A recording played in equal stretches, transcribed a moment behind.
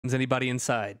Is anybody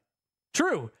inside?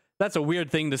 True. That's a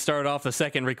weird thing to start off a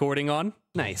second recording on.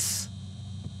 Nice.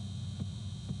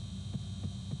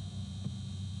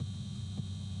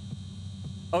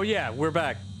 Oh yeah, we're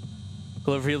back.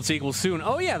 Cloverfield sequel soon.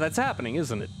 Oh yeah, that's happening,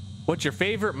 isn't it? What's your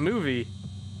favorite movie?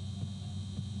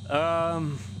 I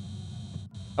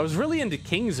was really into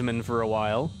Kingsman for a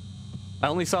while. I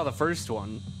only saw the first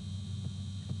one.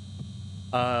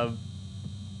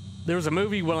 There was a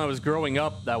movie when I was growing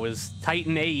up that was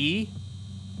Titan AE.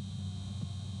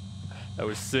 That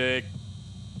was sick.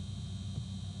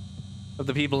 But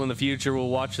the people in the future will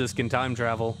watch this can time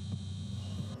travel.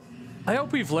 I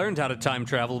hope we've learned how to time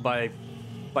travel by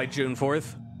June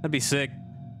 4th. That'd be sick.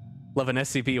 Love an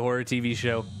SCP horror TV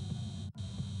show.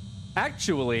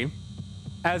 Actually,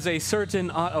 as a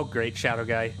certain... oh, great, Shadow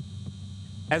Guy.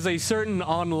 As a certain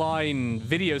online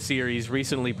video series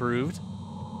recently proved...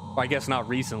 Well, I guess not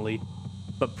recently,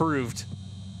 but proved...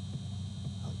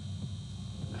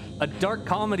 A dark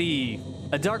comedy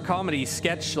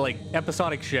sketch, like,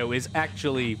 episodic show is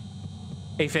actually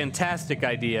a fantastic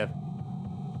idea.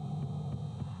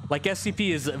 Like,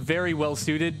 SCP is very well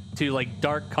suited to, like,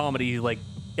 dark comedy, like,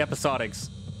 episodics.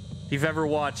 If you've ever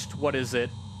watched, what is it?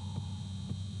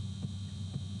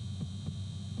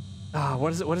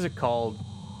 What is it called?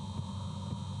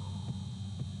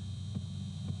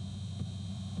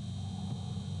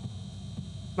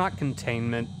 Not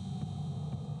Containment.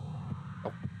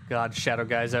 Oh, God, Shadow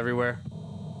Guys everywhere.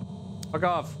 Fuck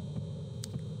off.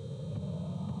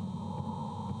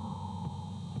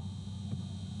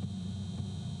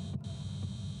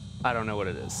 I don't know what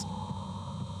it is.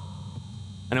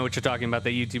 I know what you're talking about.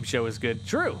 The YouTube show is good.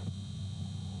 True.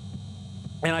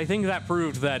 And I think that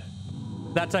proved that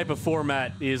that type of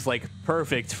format is, like,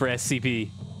 perfect for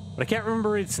SCP. But I can't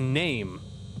remember its name.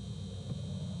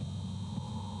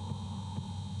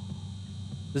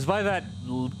 It's by that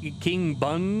King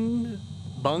Bund?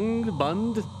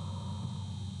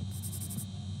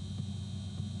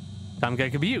 Time Guy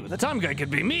could be you. The Time Guy could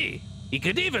be me. He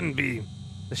could even be...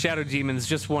 The Shadow Demons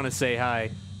just want to say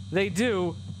hi. They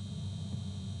do.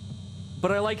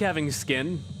 But I like having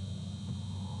skin.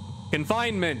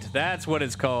 Confinement, that's what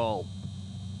it's called.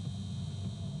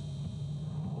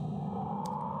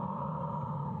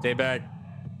 Stay back.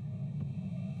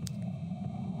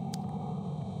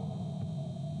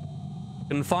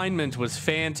 Confinement was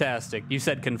fantastic. You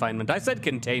said confinement. I said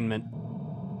containment.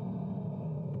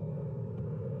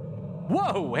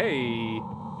 Whoa, hey.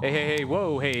 Hey, hey, hey,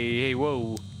 whoa, hey, hey,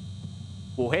 whoa.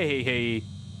 Whoa, hey, hey, hey.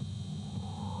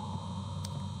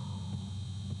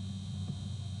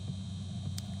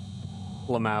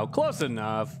 Lamau, close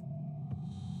enough.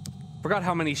 Forgot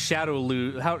how many shadow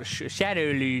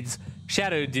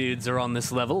dudes are on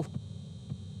this level.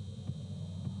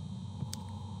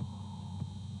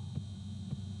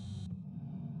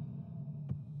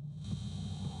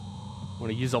 I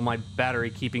want to use all my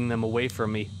battery keeping them away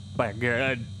from me. By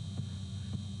God.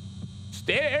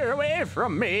 Stay away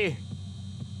from me.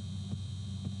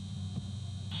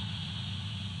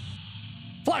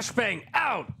 Flashbang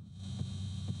out.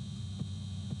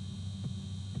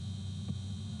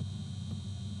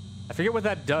 I forget what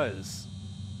that does.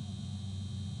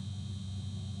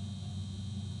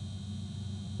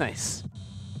 Nice.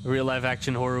 A real live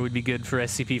action horror would be good for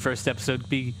SCP. First episode could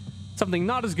be something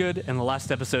not as good, and the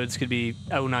last episodes could be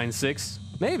 096.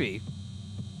 Maybe.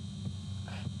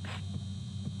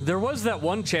 There was that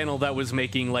one channel that was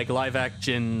making, like, live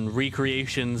action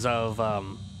recreations of,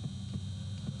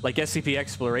 like, SCP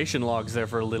exploration logs there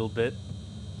for a little bit.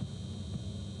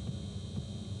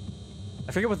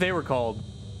 I forget what they were called.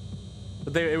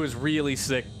 But it was really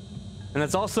sick. And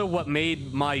that's also what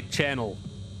made my channel.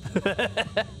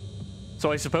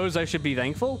 So I suppose I should be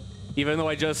thankful, even though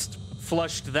I just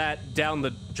flushed that down the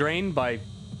drain by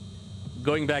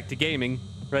going back to gaming.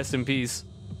 Rest in peace.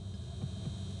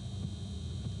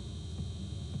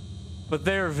 But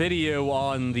their video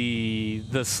on the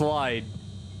slide,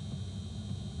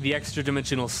 the extra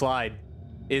dimensional slide,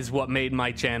 is what made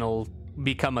my channel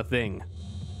become a thing.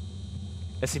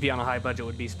 SCP on a high budget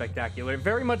would be spectacular. It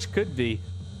very much could be.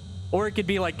 Or it could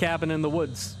be like Cabin in the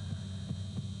Woods.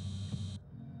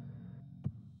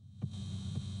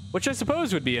 Which I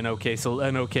suppose would be an okay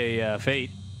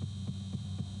fate.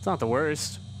 It's not the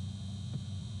worst.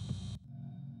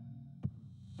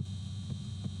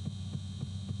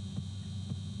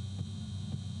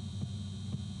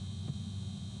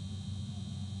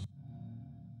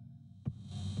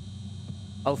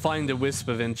 I'll find a wisp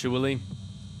eventually.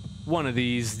 One of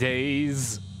these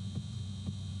days.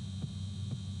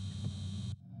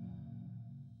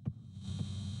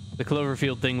 The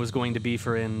Cloverfield thing was going to be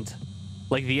for end.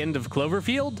 like the end of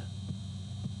Cloverfield.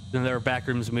 Then there are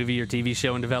Backrooms movie or TV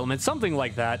show in development, something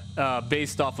like that,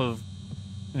 based off of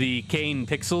the Kane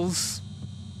Pixels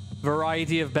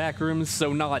variety of Backrooms.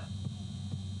 So not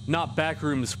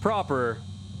Backrooms proper,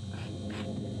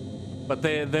 but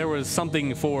there was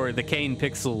something for the Kane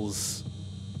Pixels.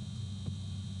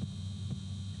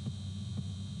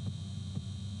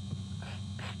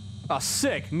 Oh,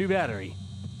 sick! New battery.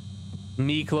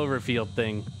 Me Cloverfield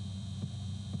thing.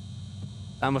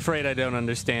 I'm afraid I don't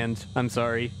understand. I'm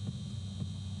sorry.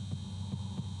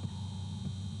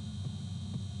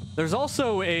 There's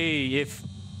also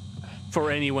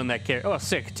for anyone that cares. Oh,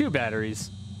 sick. 2 batteries.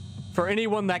 For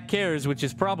anyone that cares, which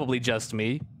is probably just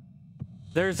me,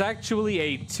 there's actually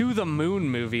a To the Moon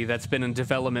movie that's been in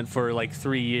development for like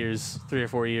 3 or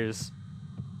 4 years.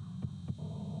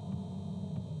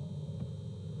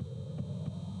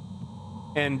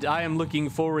 And I am looking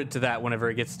forward to that whenever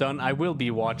it gets done. I will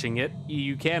be watching it.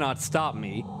 You cannot stop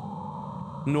me.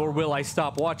 Nor will I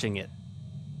stop watching it.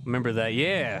 Remember that?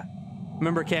 Yeah.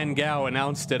 Remember Ken Gao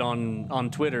announced it on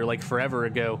Twitter like forever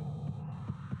ago.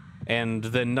 And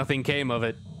then nothing came of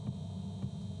it.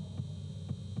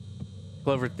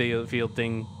 Cloverfield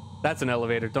thing. That's an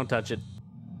elevator. Don't touch it.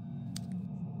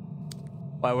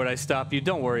 Why would I stop you?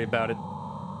 Don't worry about it.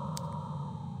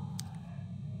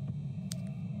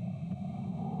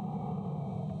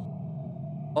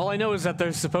 All I know is that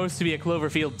there's supposed to be a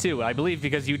Cloverfield 2. I believe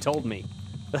because you told me.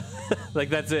 Like,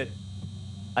 that's it.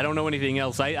 I don't know anything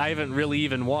else. I haven't really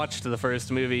even watched the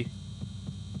first movie.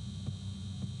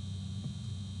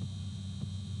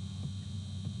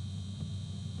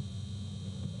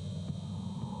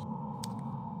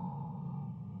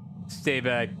 Stay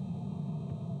back.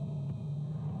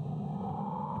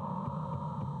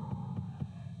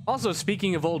 Also,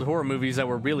 speaking of old horror movies that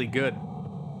were really good,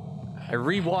 I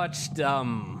rewatched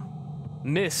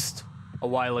Mist a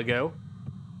while ago.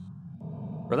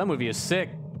 Bro, that movie is sick.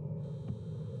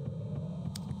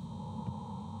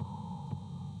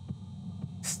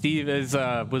 Steve is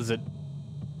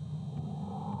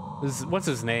what's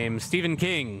his name? Stephen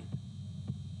King.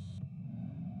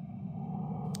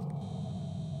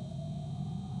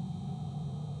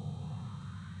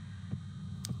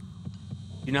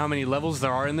 You know how many levels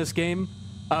there are in this game?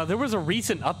 There was a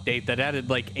recent update that added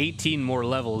like 18 more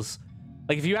levels.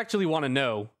 Like, if you actually want to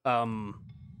know,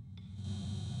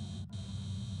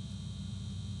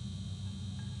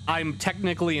 I'm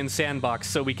technically in Sandbox,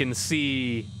 so we can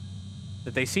see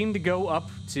that they seem to go up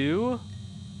to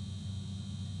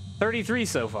 33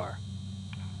 so far.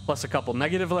 Plus a couple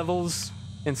negative levels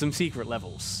and some secret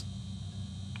levels.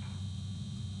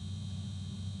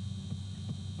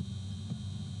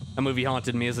 That movie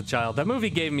haunted me as a child. That movie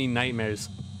gave me nightmares.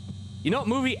 You know what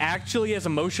movie actually has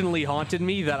emotionally haunted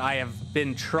me that I have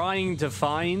been trying to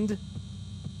find?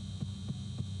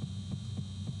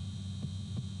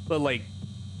 But, like,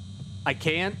 I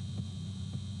can't.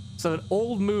 It's an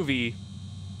old movie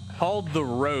called The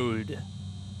Road.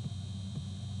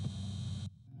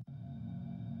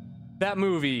 That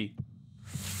movie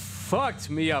fucked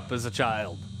me up as a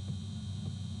child.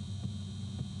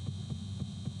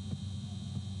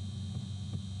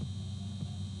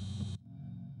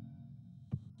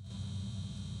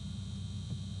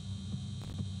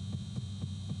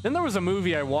 Then there was a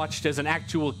movie I watched as an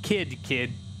actual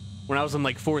kid when I was in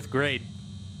like 4th grade.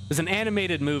 It was an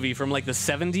animated movie from like the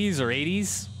 70s or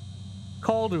 80s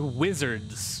called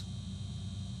Wizards.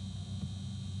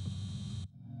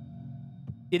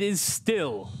 It is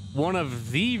still one of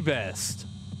the best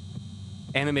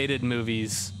animated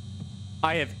movies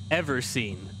I have ever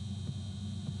seen.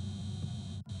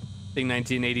 I think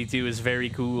 1982 is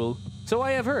very cool. So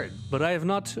I have heard, but I have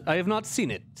not seen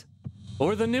it.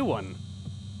 Or the new one.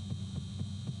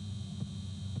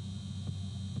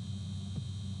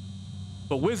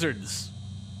 But Wizards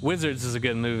is a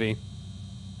good movie.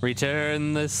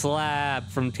 Return the slab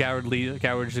from Courage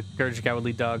the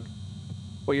Cowardly Dog.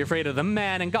 What, you're afraid of the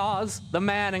man in gauze? The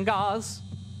man in gauze?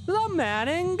 The man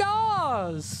in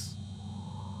gauze!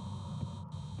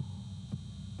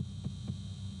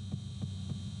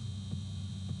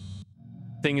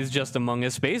 Thing is just Among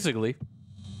Us, basically.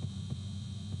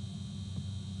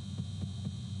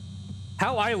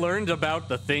 How I learned about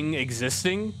the thing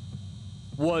existing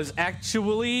was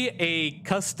actually a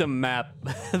custom map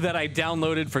that I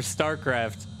downloaded for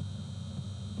StarCraft,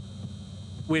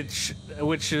 which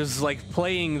is like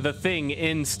playing the thing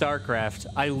in StarCraft.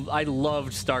 I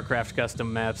loved StarCraft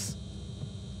custom maps.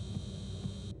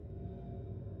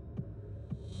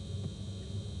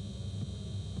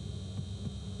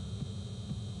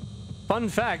 Fun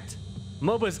fact,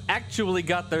 MOBAs actually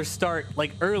got their start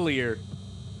like earlier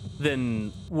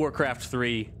than Warcraft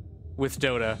 3 with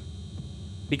Dota,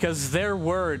 because there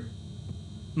were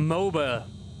MOBA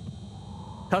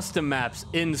custom maps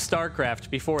in StarCraft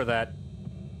before that.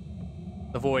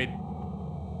 The Void.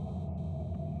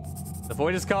 The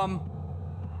Void has come,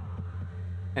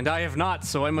 and I have not,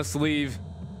 so I must leave.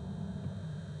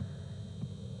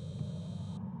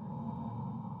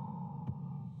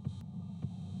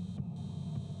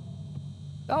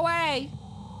 Go away!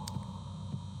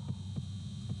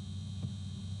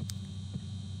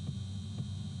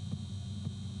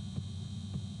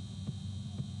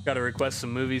 Gotta request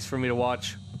some movies for me to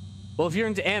watch. Well, if you're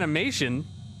into animation,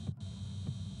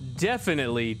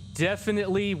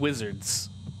 definitely Wizards.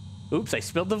 Oops, I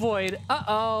spilled the Void.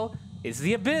 Uh-oh. It's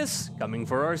the Abyss coming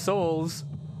for our souls.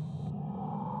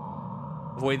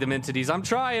 Avoid them entities. I'm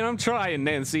trying,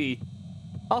 Nancy.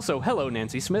 Also, hello,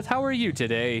 Nancy Smith. How are you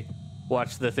today?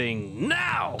 Watch the thing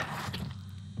now!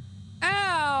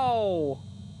 Ow!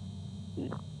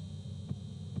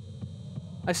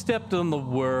 I stepped on the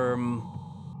worm.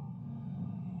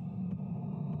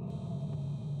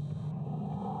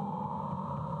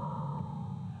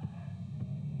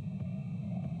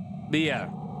 But yeah,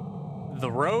 the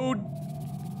road,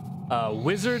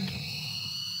 wizard.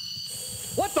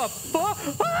 What the fuck?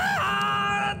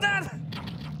 Ah,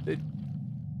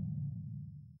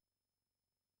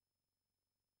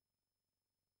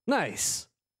 nice.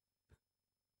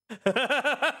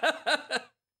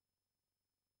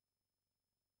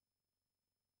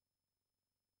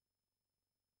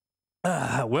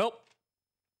 Well.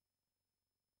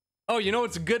 Oh, you know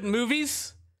what's good in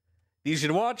movies? You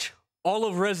should watch all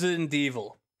of Resident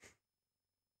Evil.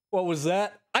 What was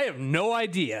that? I have no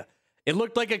idea. It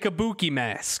looked like a kabuki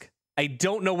mask. I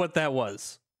don't know what that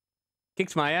was.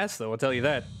 Kicked my ass, though, I'll tell you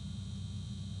that.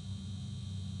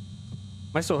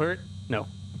 Am I still hurt? No.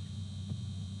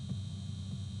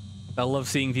 I love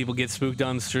seeing people get spooked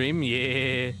on stream.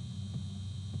 Yeah.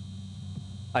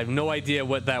 I have no idea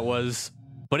what that was,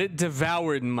 but it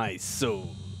devoured my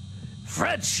soul.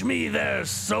 Fetch me their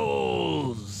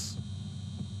souls.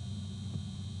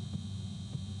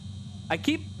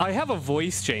 I have a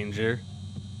voice changer.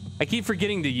 I keep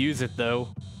forgetting to use it, though.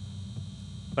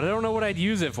 But I don't know what I'd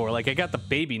use it for. Like, I got the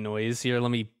baby noise. Here, let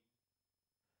me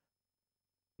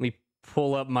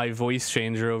pull up my voice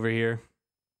changer over here.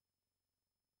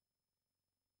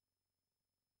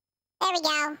 There we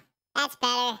go. That's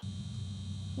better.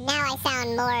 Now I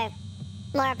sound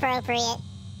more appropriate.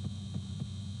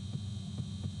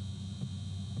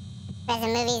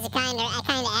 Present movies I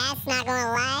kinda asked, not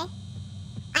gonna lie.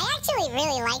 I actually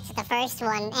really liked the first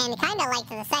one and kinda liked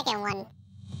the second one.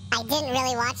 I didn't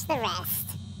really watch the rest.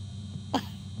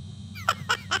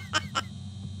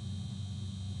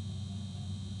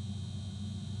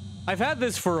 I've had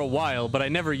this for a while, but I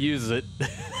never use it.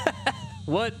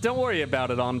 What? Don't worry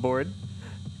about it, on board.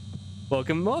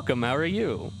 Welcome, welcome. How are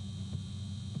you?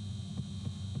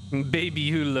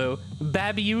 Babyulo.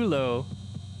 Babyulo.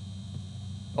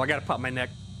 Oh, I gotta pop my neck.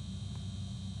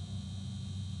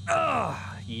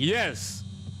 Ah, yes.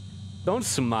 Don't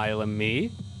smile at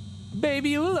me.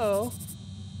 Babyulo.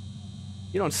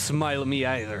 You don't smile at me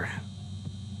either.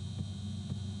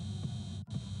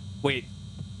 Wait.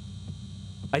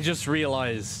 I just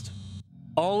realized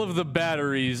all of the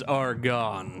batteries are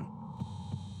gone.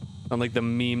 Unlike the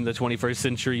meme, the 21st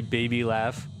century baby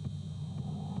laugh.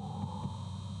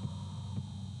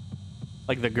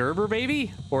 Like the Gerber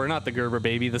baby? Or not the Gerber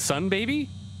baby, the Sun baby?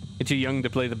 You're too young to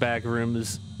play the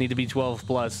Backrooms. Need to be 12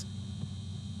 plus.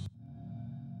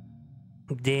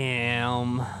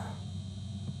 Damn.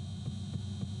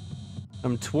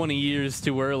 I'm 20 years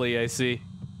too early, I see.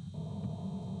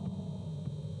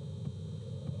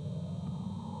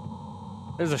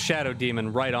 There's a shadow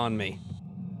demon right on me.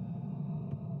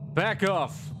 Back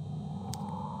off.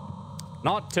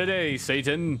 Not today,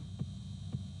 Satan.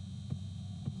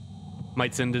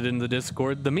 Might send it in the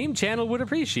Discord. The meme channel would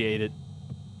appreciate it.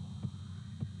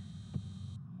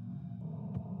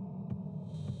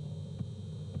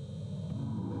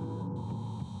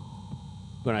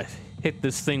 Gonna hit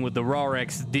this thing with the raw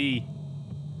XD.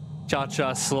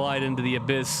 Cha-cha slide into the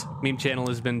abyss. Meme channel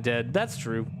has been dead. That's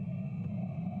true.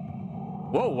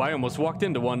 Whoa, I almost walked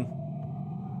into one.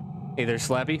 Hey there,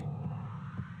 Slappy.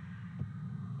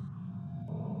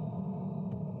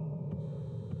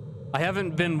 I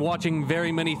haven't been watching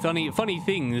very many funny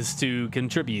things to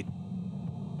contribute.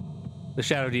 The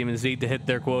Shadow Demons need to hit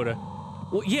their quota.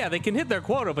 Well, yeah, they can hit their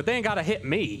quota, but they ain't gotta hit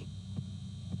me.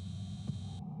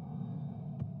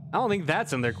 I don't think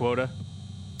that's in their quota.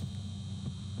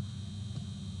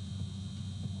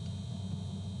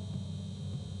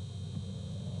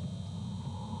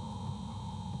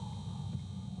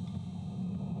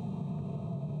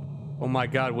 Oh my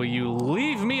god, will you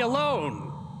leave me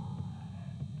alone?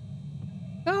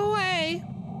 Go away.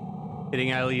 Hitting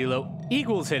Aliulo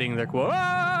equals hitting their quote.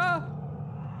 Ah!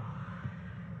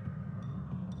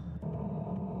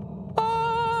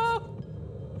 Ah!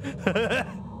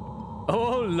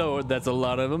 Oh lord, that's a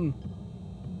lot of them.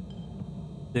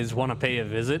 They just want to pay a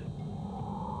visit.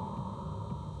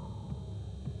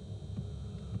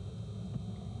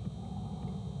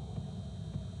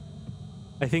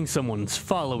 I think someone's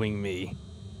following me.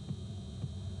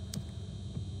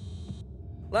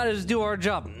 Let us do our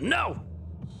job. No!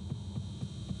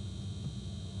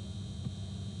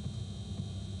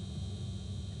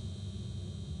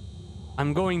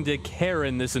 I'm going to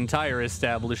Karen this entire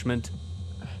establishment.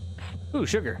 Ooh,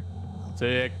 sugar.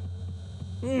 Sick.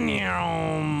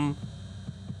 Meow.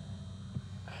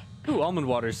 Ooh, almond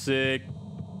water. Sick.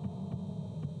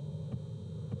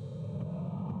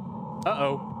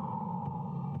 Uh-oh.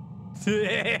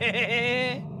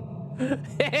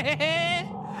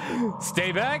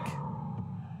 Stay back.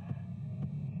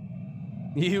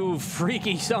 You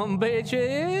freaky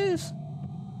sumbitches.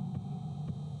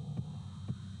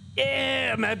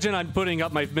 Yeah, imagine I'm putting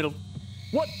up my middle.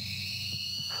 What?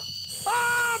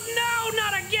 Oh, no,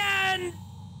 not again.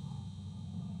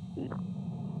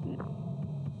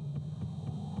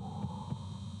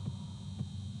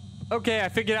 Okay, I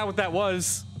figured out what that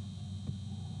was.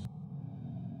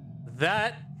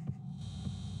 That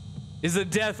is a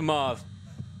death moth.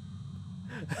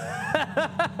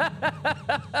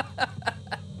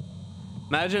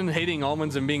 Imagine hating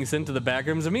almonds and being sent to the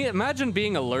backrooms. Imagine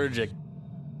being allergic.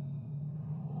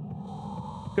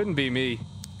 Couldn't be me.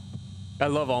 I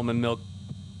love almond milk.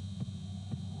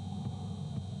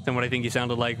 And what I think you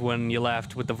sounded like when you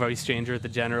laughed with the voice changer at the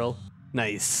general.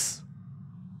 Nice.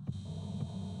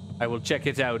 I will check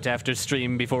it out after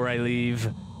stream before I leave.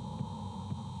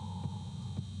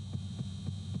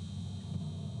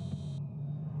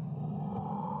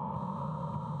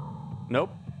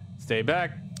 Nope. Stay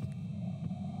back.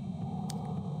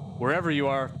 Wherever you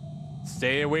are,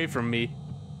 stay away from me.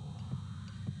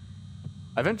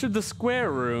 I've entered the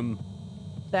square room.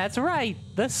 That's right,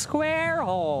 the square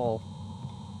hole.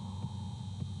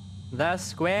 The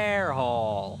square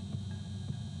hole.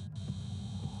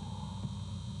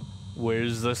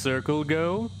 Where's the circle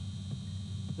go?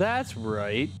 That's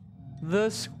right, the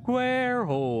square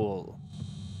hole.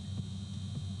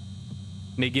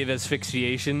 May give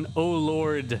asphyxiation. Oh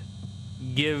Lord,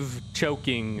 give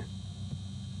choking.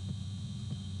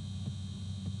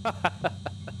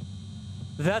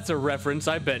 That's a reference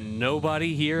I bet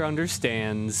nobody here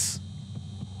understands.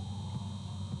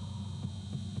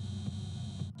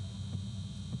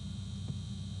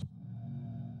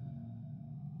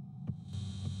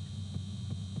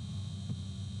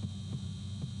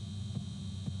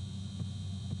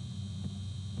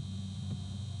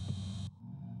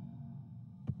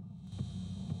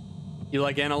 You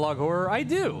like analog horror? I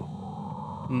do.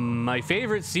 My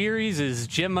favorite series is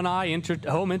Gemini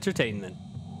Home Entertainment.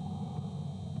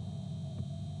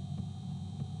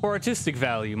 For artistic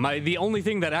value, the only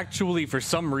thing that actually, for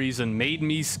some reason, made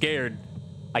me scared,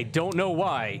 I don't know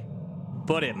why,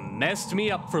 but it messed me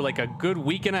up for like a good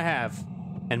week and a half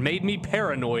and made me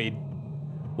paranoid,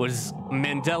 was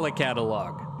Mandela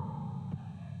Catalog.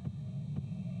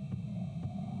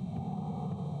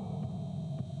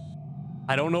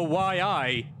 I don't know why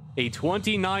I, a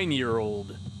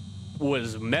 29-year-old,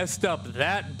 was messed up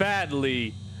that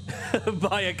badly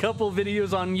by a couple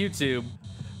videos on YouTube,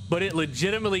 but it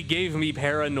legitimately gave me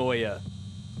paranoia.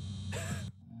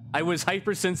 I was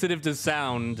hypersensitive to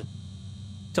sound,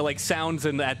 to like sounds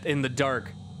in the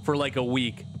dark for like a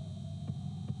week.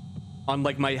 On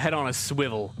like my head on a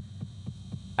swivel.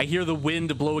 I hear the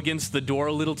wind blow against the door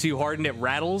a little too hard and it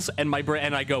rattles, and my brain,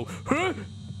 and I go, huh?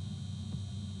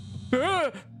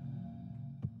 Huh?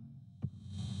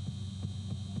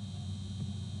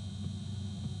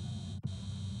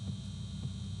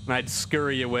 And I'd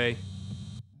scurry away.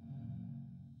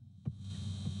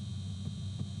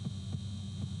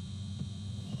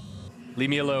 Leave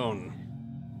me alone.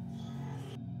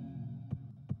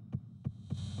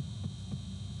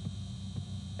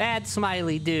 Bad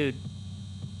smiley dude.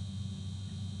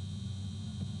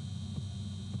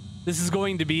 This is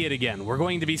going to be it again. We're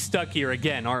going to be stuck here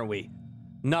again, aren't we?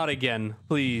 Not again,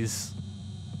 please.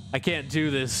 I can't do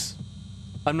this.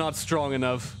 I'm not strong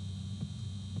enough.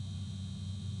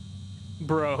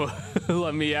 Bro,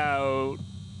 let me out.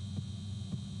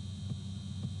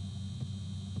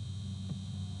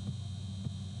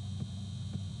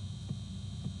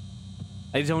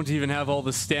 I don't even have all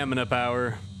the stamina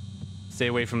power. Stay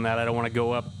away from that. I don't want to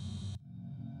go up.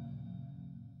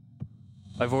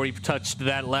 I've already touched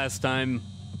that last time.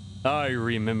 I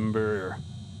remember.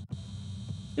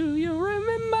 Do you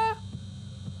remember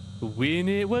when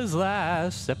it was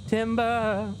last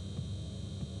September?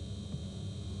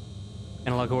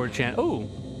 Analog Horde chant. Oh,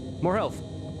 more health.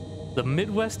 The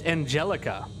Midwest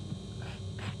Angelica.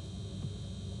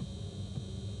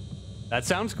 That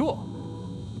sounds cool.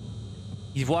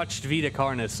 You've watched Vita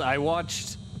Carnus. I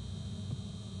watched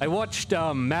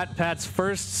Matt Pat's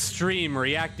first stream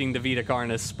reacting to Vita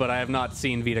Carnus, but I have not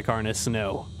seen Vita Carnus,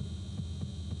 no.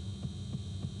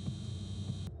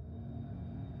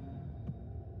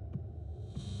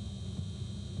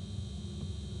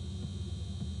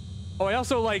 Oh, I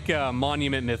also like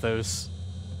Monument Mythos.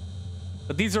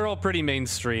 But these are all pretty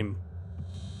mainstream.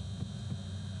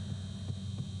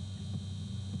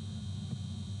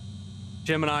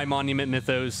 Gemini, Monument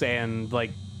Mythos, and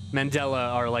like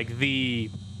Mandela are like the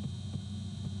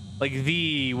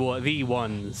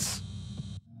ones.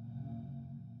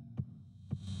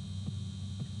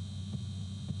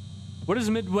 What is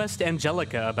Midwest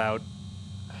Angelica about?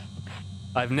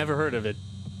 I've never heard of it.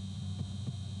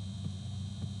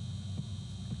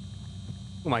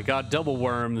 Oh my god, double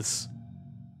worms.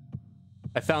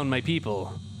 I found my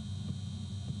people.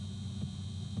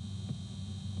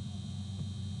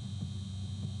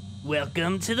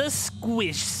 Welcome to the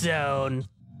Squish Zone.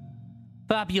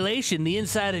 Population the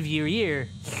inside of your ear.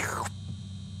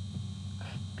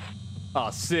 Aw,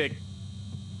 sick.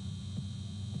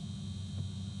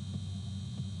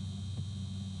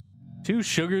 Two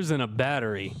sugars and a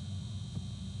battery.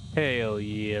 Hell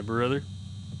yeah, brother.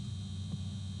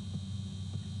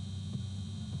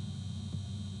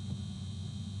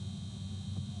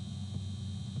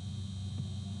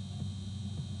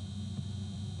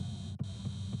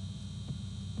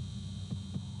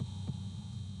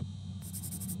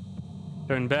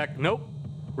 Turn back. Nope.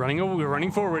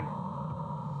 Running forward.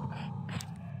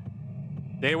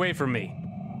 Stay away from me.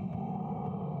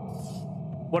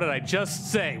 What did I just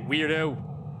say, weirdo?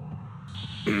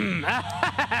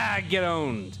 Get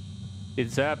owned.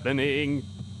 It's happening.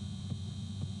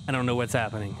 I don't know what's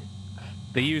happening.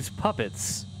 They use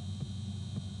puppets.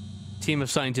 Team of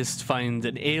scientists find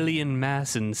an alien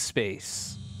mass in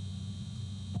space.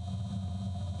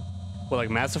 What, like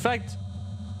Mass Effect?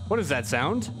 What is that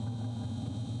sound?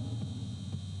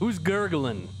 Who's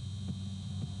gurgling?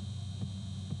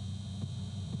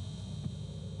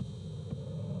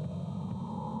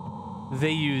 They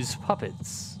use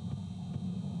puppets.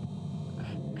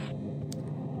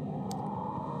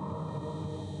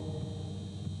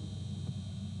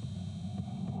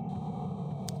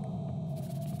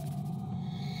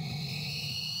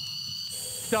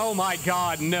 Oh my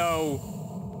god, no.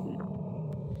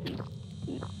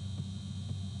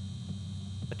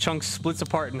 A chunk splits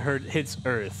apart and hits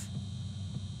Earth.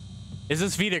 Is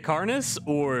this Vita Carnus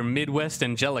or Midwest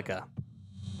Angelica?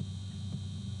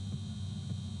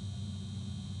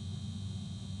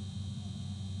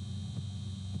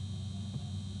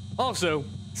 Also,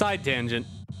 side tangent.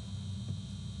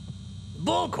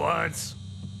 Bull quartz!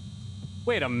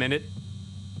 Wait a minute.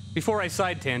 Before I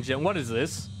side tangent, what is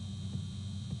this?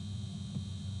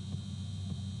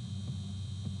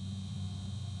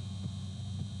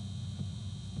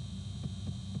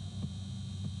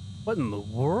 What in the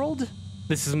world?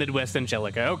 This is Midwest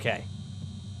Angelica, okay.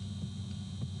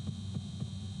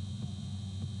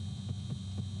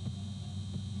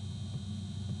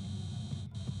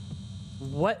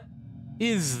 What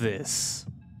is this?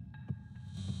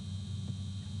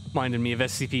 Reminded me of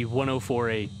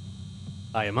SCP-1048.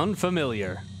 I am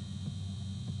unfamiliar.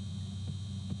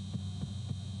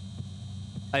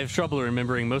 I have trouble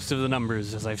remembering most of the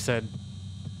numbers, as I've said.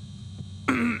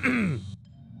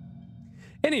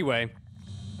 Anyway.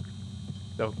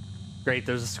 Oh, great,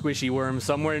 there's a squishy worm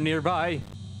somewhere nearby.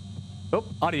 Oh,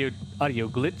 audio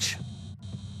glitch.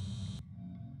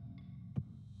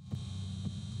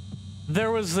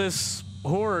 There was this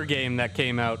horror game that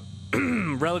came out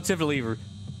relatively...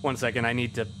 One second, I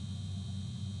need to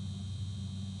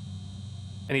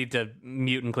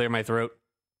mute and clear my throat.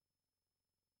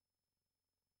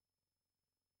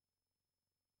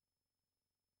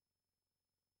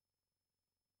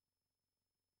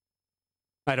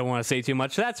 I don't want to say too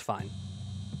much, that's fine.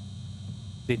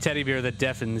 The teddy bear that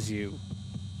deafens you.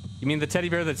 You mean the teddy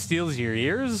bear that steals your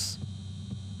ears?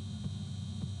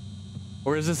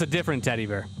 Or is this a different teddy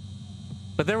bear?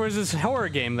 But there was this horror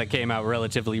game that came out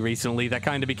relatively recently that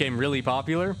kind of became really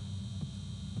popular.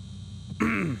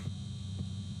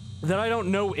 That I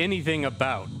don't know anything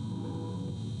about.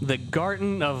 The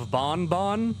Garden of Bon.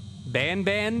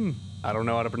 Ban? I don't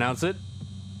know how to pronounce it.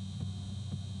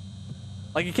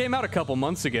 Like, it came out a couple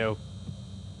months ago.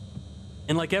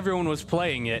 And like everyone was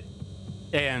playing it,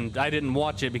 and I didn't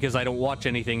watch it because I don't watch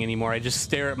anything anymore. I just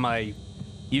stare at my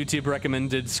YouTube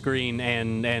recommended screen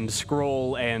and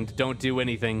scroll and don't do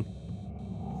anything.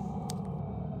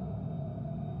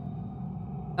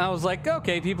 I was like,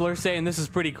 okay, people are saying this is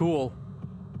pretty cool.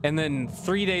 And then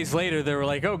 3 days later, they were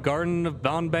like, oh, Garden of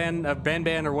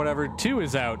Banban or whatever 2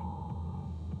 is out.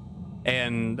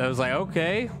 And I was like,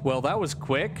 okay, well, that was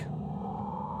quick.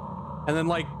 And then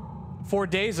like 4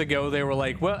 days ago, they were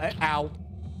like, well, ow.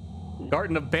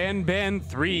 Garden of Banban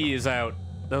 3 is out.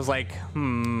 I was like,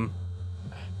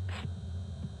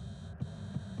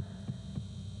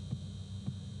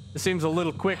 This seems a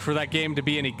little quick for that game to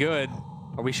be any good.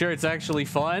 Are we sure it's actually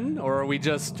fun, or are we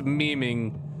just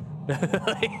memeing?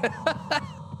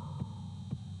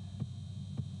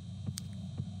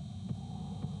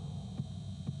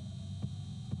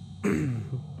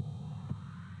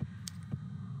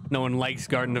 No one likes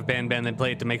Garden of Banban, they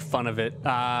play it to make fun of it.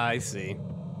 Ah, I see.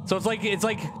 So it's like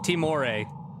Timore.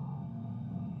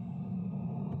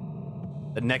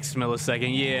 The next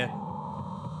millisecond, yeah.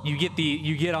 You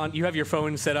have your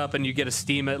phone set up and you get a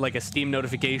Steam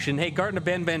notification. Hey, Garden of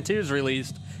Banban 2 is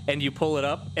released, and you pull it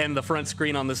up, and the front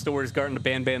screen on the store is Garden of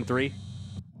Banban 3.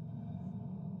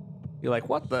 You're like,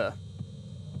 what the?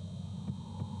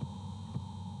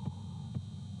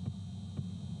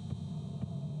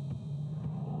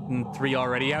 And 3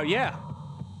 already out, yeah.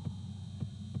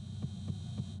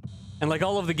 And like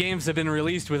all of the games have been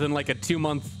released within like a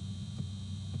 2-month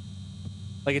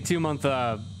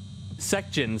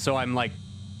section, so I'm like,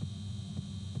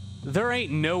 there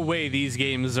ain't no way these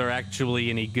games are actually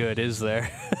any good, is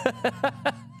there?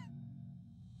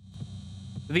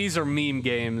 These are meme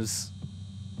games.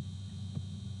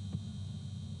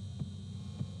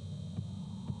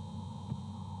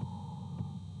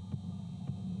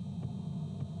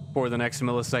 For the next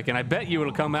millisecond. I bet you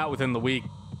it'll come out within the week.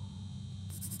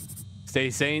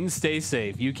 Stay sane, stay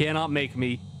safe. You cannot make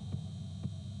me.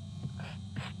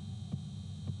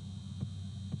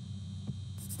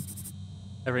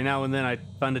 Every now and then I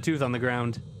find a tooth on the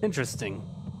ground. Interesting.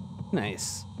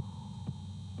 Nice.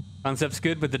 Concept's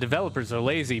good, but the developers are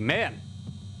lazy. Man,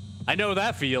 I know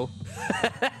that feel.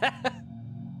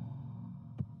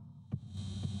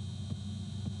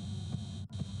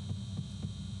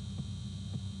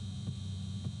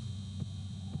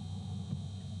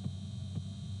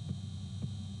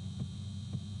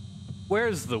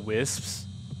 Where's the wisps?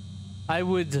 I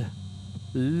would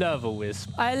love a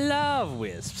wisp. I love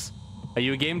wisps. Are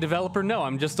you a game developer? No,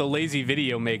 I'm just a lazy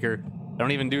video maker. I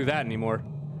don't even do that anymore.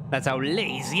 That's how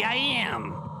lazy I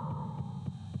am.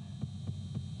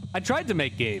 I tried to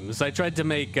make games. I tried to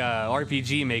make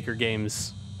RPG Maker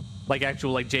games. Like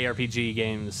actual JRPG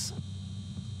games.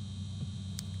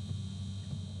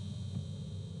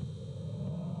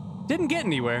 Didn't get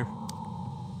anywhere.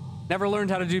 Never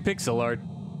learned how to do pixel art.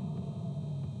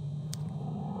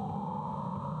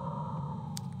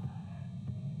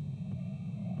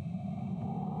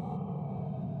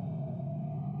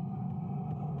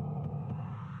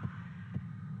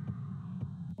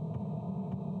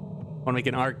 Want to make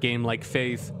an art game like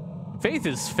Faith. Faith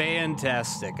is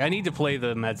fantastic. I need to play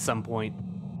them at some point.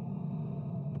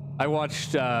 I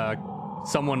watched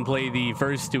someone play the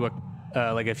first two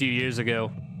like a few years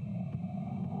ago.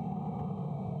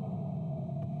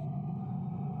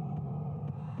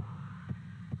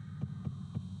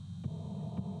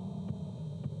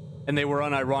 And they were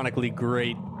unironically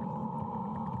great.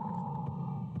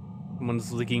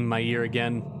 Someone's licking my ear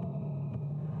again.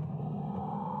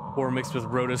 Or mixed with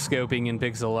rotoscoping and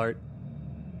pixel art.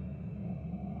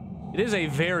 It is a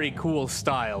very cool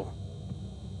style.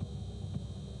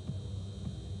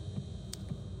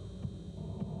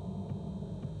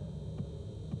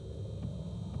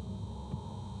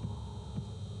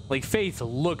 Like, Faith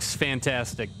looks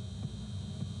fantastic.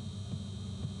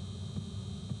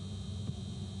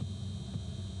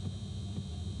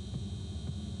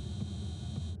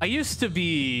 I used to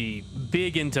be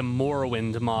big into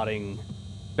Morrowind modding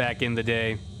back in the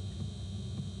day.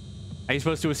 Are you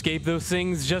supposed to escape those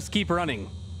things? Just keep running.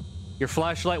 Your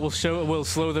flashlight will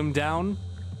slow them down.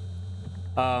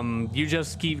 You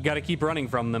just gotta keep running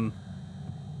from them.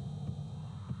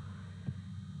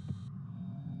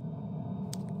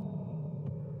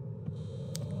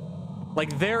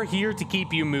 Like, they're here to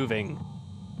keep you moving.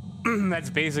 That's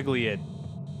basically it.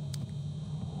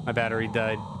 My battery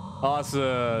died.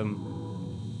 Awesome.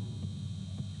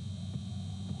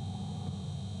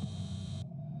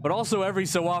 But also every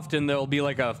so often there'll be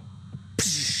like a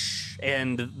psh,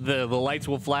 and the lights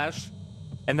will flash,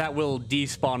 and that will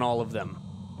despawn all of them.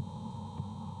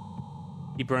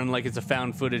 Keep running like it's a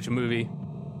found footage movie.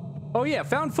 Oh yeah,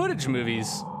 found footage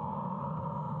movies.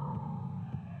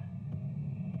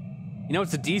 You know,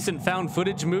 it's a decent found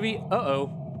footage movie.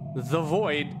 Uh-oh. The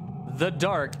Void. The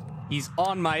Dark. He's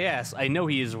on my ass. I know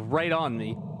he is right on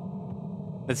me.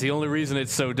 That's the only reason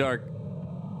it's so dark.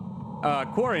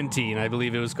 Quarantine, I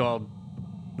believe it was called.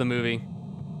 The movie. It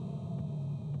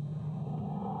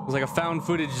was like a found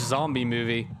footage zombie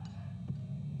movie.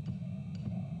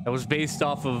 That was based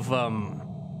off of,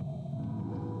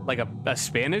 like a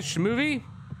Spanish movie?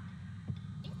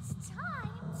 It's time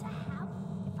to have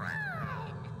fun.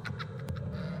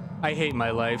 I hate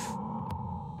my life.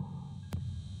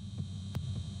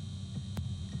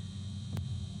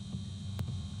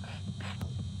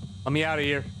 Let me out of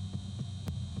here.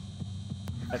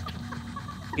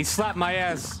 He slapped my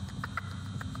ass.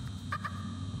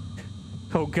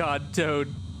 Oh God,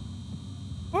 Toad.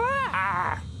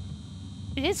 Ah!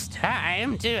 It's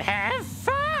time to have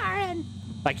fun.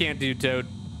 I can't do Toad.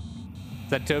 Is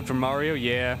that Toad from Mario?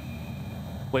 Yeah.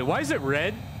 Wait, why is it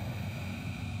red?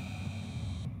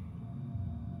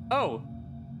 Oh.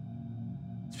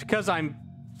 It's because I'm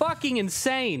fucking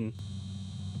insane.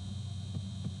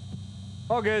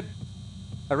 All good.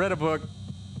 I read a book.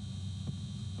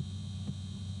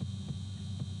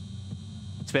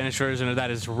 Spanish version of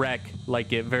that is Wreck.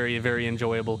 Like it, very, very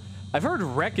enjoyable. I've heard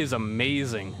Wreck is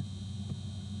amazing.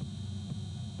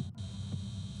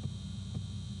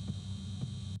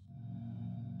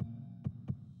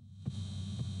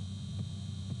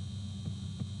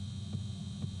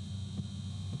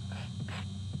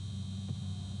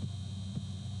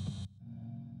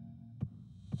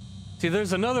 See,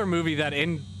 there's another movie that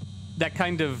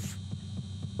kind of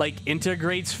like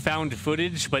integrates found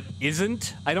footage, but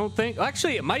isn't. I don't think.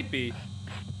 Actually, it might be.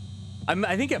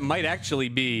 I think it might actually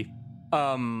be.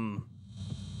 I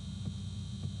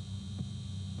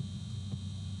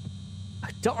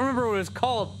don't remember what it was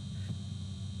called.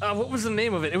 What was the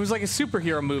name of it? It was like a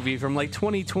superhero movie from like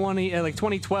 2020, like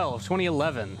 2012,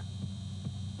 2011. It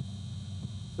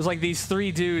was like these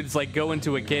three dudes like go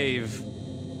into a cave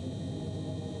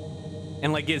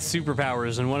and like get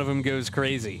superpowers, and one of them goes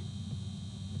crazy.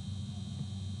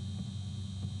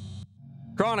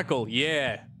 Chronicle,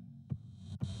 yeah.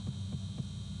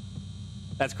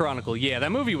 That's Chronicle, yeah.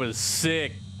 That movie was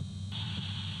sick.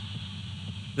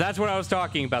 That's what I was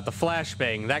talking about, the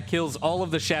flashbang. That kills all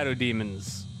of the shadow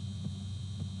demons.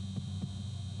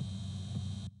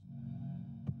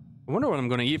 I wonder what I'm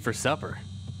gonna eat for supper.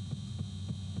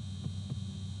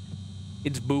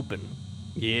 It's booping.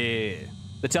 Yeah.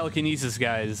 The telekinesis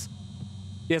guys.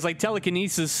 Yeah, it's like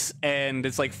telekinesis, and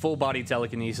it's like full body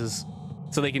telekinesis.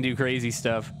 So they can do crazy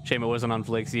stuff. Shame it wasn't on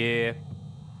Flix, yeah.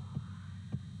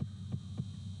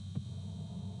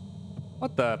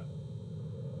 What the?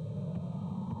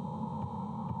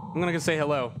 I'm gonna go say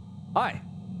hello. Hi.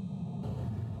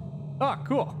 Oh,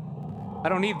 cool. I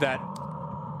don't need that.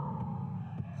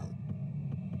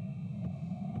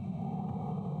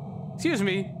 Excuse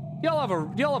me. Y'all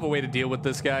have a way to deal with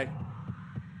this guy?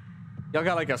 Y'all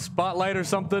got like a spotlight or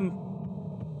something?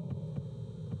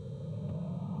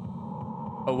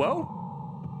 Oh, whoa?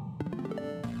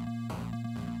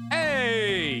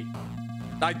 Hey!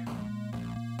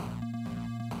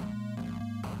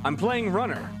 I'm playing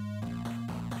runner.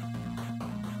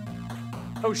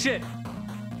 Oh shit.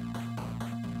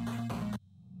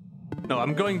 No,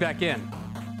 I'm going back in.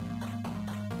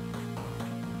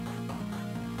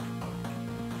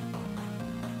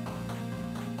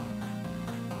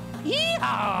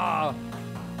 Yeehaw!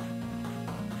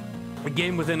 A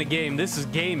game within a game. This is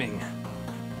gaming.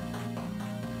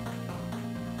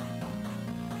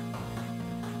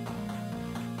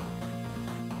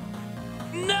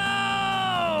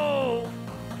 No!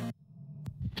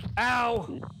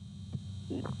 Ow!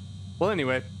 Well,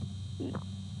 anyway.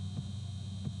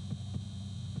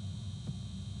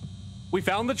 We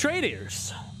found the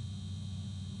traders.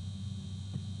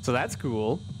 So that's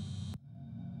cool.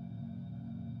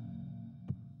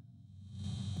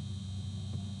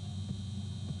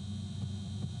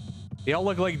 They all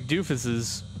look like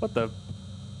doofuses. What the?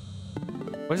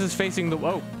 What is this facing the?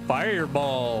 Oh,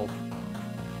 fireball.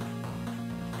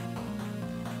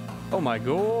 Oh my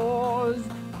god.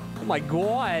 Oh my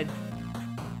god.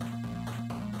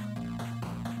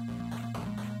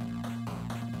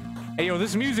 Hey, yo,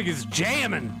 this music is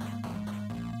jamming.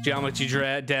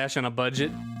 Geometry Dash on a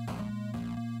budget.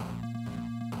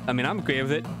 I mean, I'm okay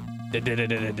with it.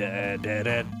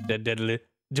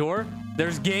 Door,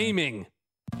 there's gaming.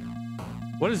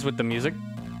 What is with the music?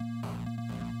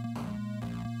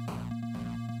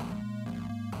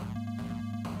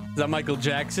 Is that Michael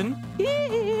Jackson?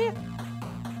 Yeah.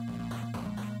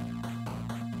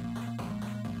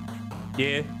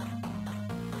 Yeah.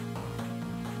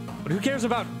 But who cares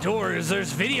about doors?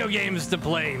 There's video games to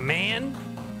play, man.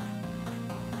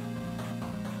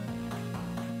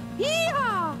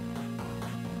 Yeehaw!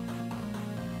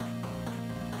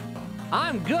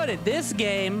 I'm good at this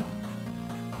game.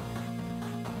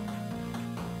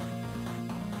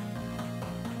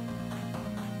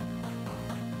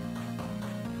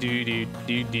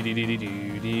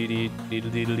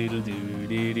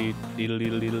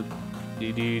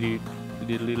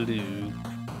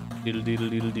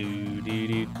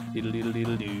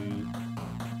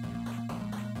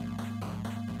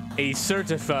 A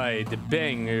certified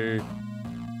banger.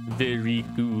 Very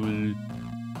cool.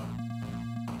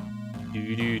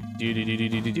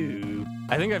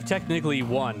 I think I've technically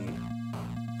won.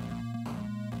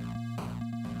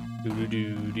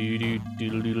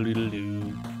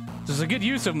 This is a good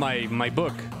use of my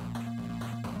book.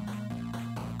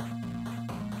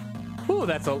 Ooh,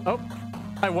 that's a... Oh,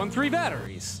 I won 3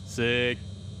 batteries. Sick.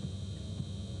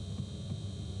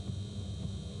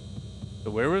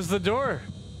 So where was the door?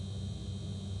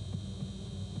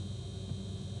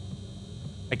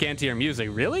 I can't hear music.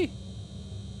 Really?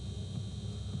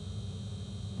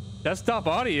 Desktop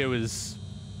audio is...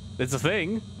 It's a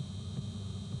thing.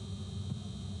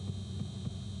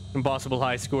 Impossible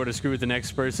high score to screw with the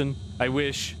next person. I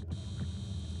wish.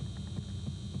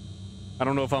 I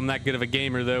don't know if I'm that good of a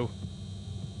gamer, though.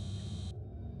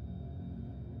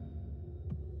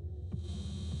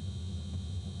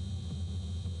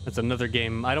 That's another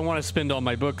game. I don't want to spend all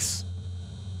my books.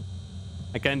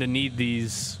 I kind of need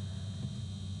these.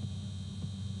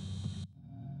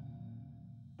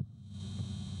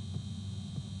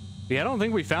 Yeah, I don't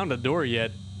think we found a door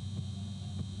yet.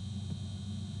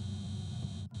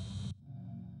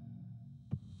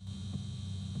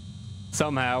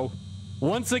 Somehow.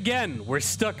 Once again, we're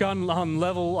stuck on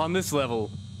this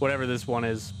level. Whatever this one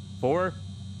is. 4?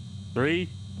 3?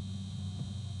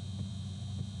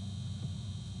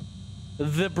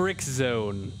 The brick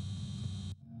zone.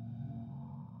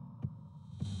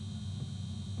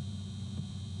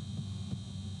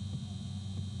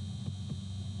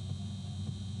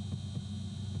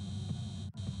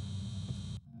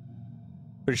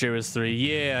 Pretty sure it was 3.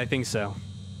 Yeah, I think so.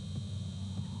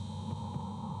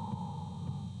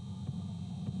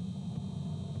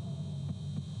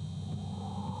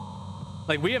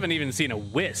 Like, we haven't even seen a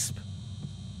wisp.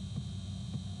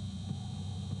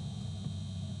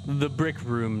 The brick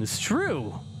rooms.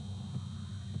 True.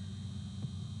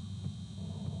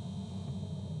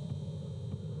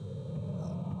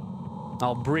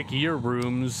 I'll brick your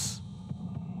rooms.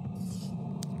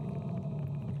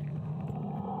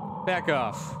 Back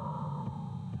off.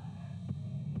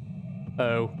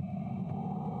 Oh.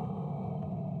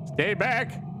 Stay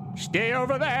back. Stay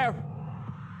over there.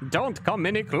 Don't come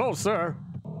any closer.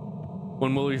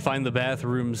 When will we find the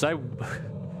bathrooms?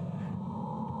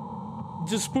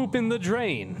 Just poop in the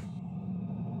drain.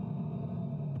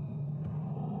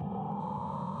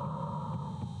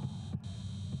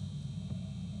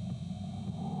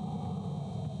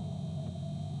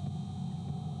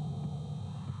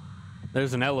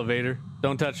 There's an elevator.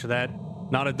 Don't touch that.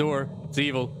 Not a door. It's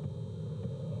evil.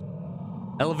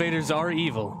 Elevators are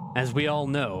evil, as we all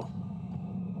know.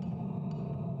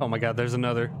 Oh my god, there's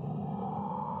another.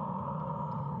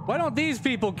 Why don't these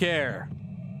people care?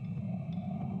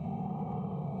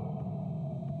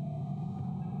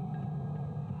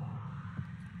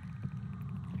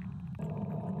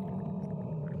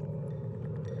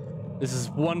 This is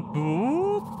one.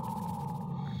 Boop.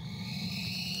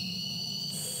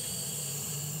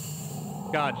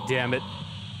 God damn it.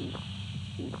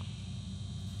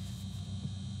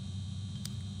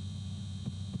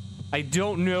 I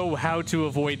don't know how to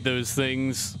avoid those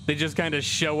things. They just kind of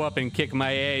show up and kick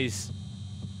my ass.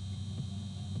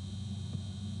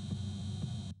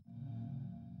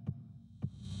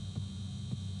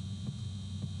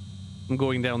 I'm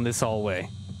going down this hallway.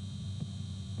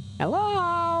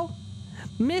 Hello?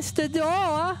 Mr.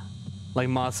 Door? Like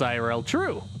Moss IRL.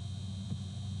 True.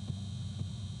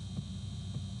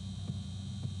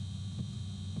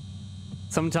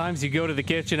 Sometimes you go to the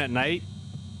kitchen at night,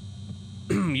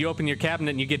 you open your cabinet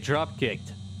and you get drop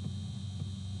kicked.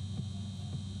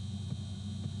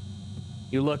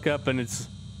 You look up and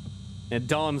it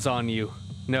dawns on you.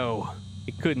 No,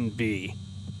 it couldn't be.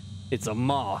 It's a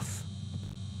moth.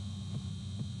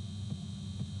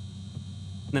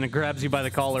 And then it grabs you by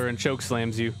the collar and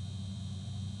chokeslams you.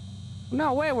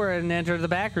 No way we're in enter the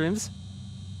back rooms.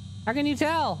 How can you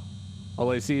tell? All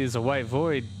I see is a white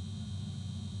void.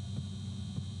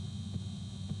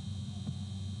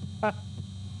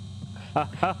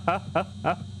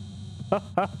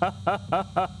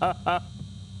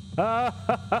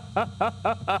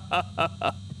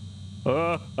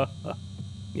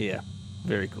 Yeah,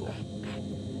 very cool.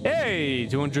 Hey,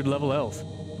 200 level health.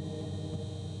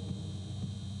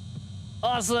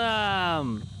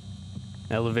 Awesome!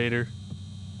 Elevator.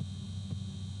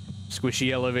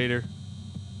 Squishy elevator.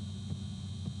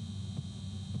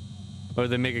 Or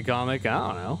they make a comic? I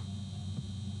don't know.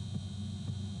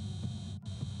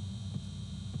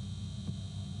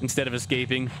 Instead of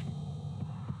escaping.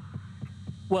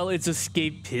 Well, it's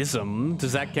escapism.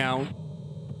 Does that count?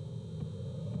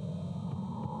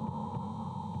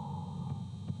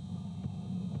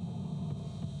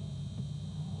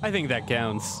 I think that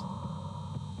counts.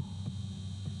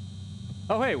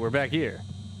 Oh, hey, we're back here.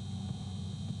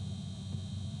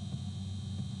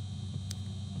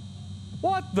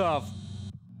 What the f—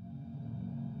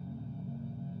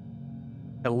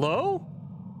 Hello?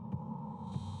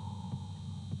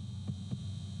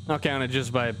 I'll count it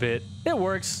just by a bit. It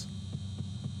works.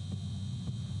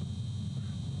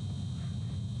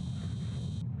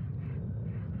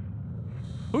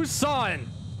 Who's sawing?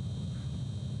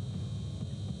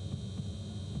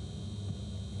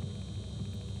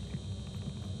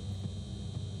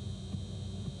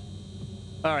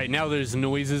 All right, now there's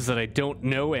noises that I don't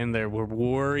know and they're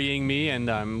worrying me and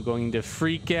I'm going to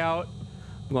freak out.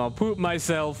 I'm gonna poop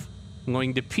myself. I'm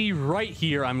going to pee right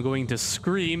here. I'm going to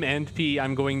scream and pee.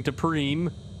 I'm going to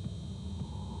preem.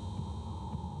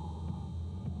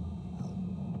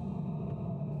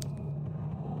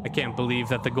 I can't believe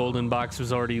that the golden box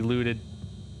was already looted.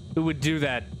 Who would do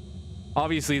that?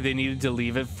 Obviously, they needed to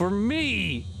leave it for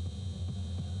me.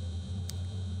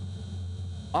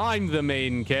 I'm the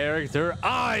main character.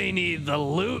 I need the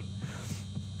loot.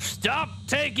 Stop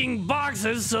taking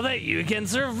boxes so that you can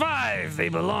survive. They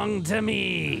belong to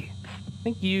me.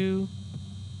 Thank you.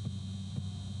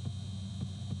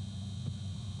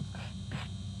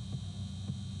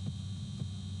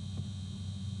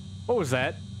 What was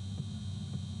that?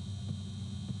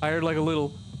 I heard like a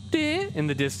little "deh" in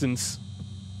the distance.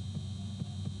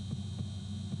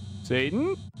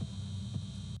 Satan?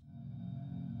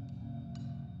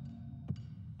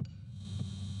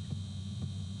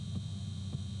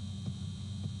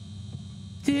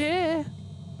 Yeah.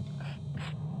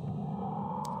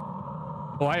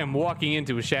 Oh, I am walking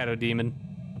into a shadow demon.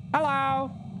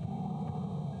 Hello.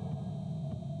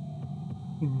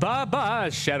 Bye-bye,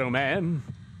 Shadow Man.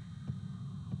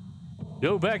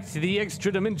 Go back to the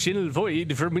extra-dimensional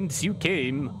void from whence you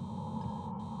came.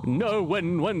 No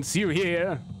one wants you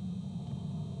here.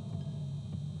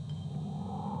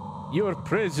 Your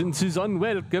presence is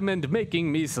unwelcome and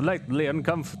making me slightly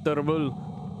uncomfortable.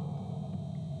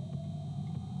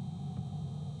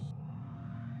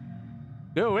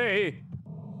 Go away.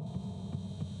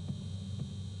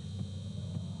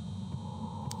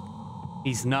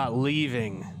 He's not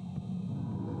leaving.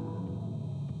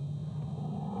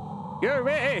 Go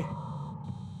away.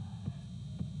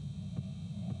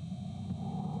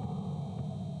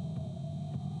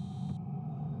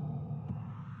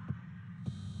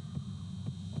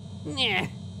 Yeah.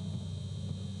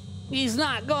 He's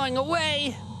not going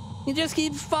away. He just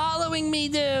keeps following me,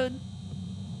 dude.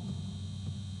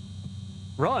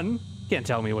 Run? Can't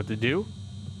tell me what to do.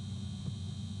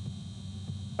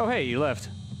 Oh, hey, you left.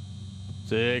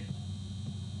 Sick.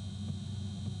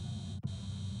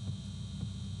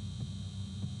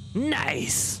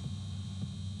 Nice.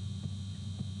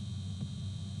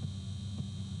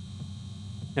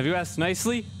 Have you asked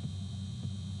nicely?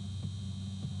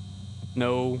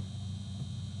 No.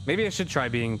 Maybe I should try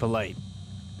being polite.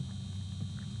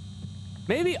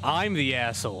 Maybe I'm the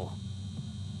asshole.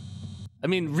 I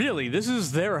mean, really, this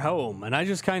is their home, and I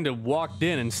just kind of walked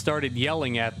in and started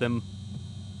yelling at them.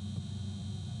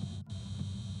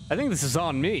 I think this is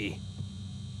on me.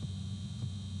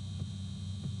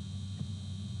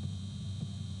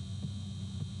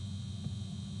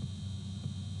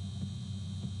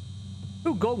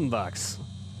 Ooh, golden box.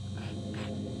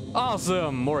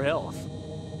 Awesome, more health.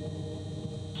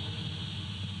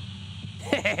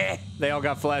 They all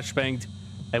got flashbanged.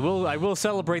 I will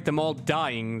celebrate them all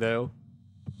dying though.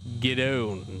 Get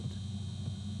owned.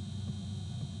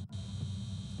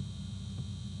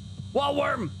 Wall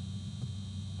worm.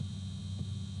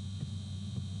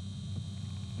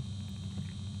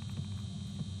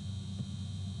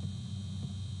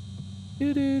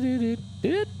 Do do do do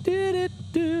do do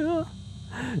do.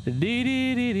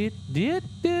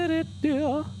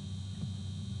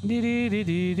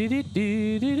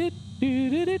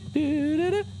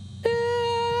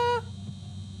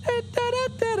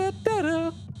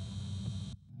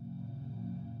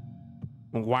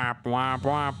 Wap, wap,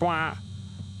 wap, wap.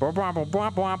 Bwah, bwah,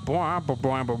 bwah, bwah, bwah, bwah,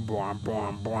 bwah, bwah, bwah,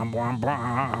 bwah, bwah, bwah,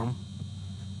 bwah.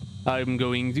 I'm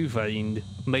going to find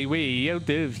my way out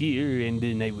of here, and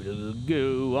then I will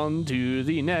go on to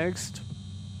the next.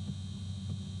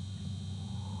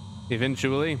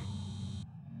 Eventually.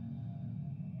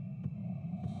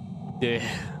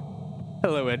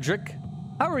 Hello, Edric.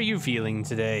 How are you feeling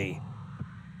today?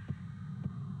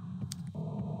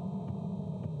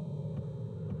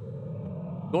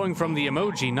 Going from the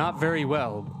emoji, not very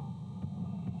well.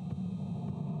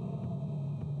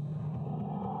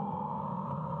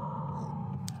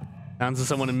 Sounds like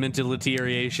someone in mental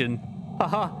deterioration.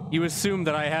 Haha, you assumed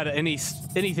that I had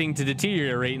anything to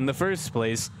deteriorate in the first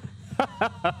place.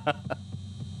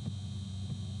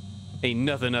 Ain't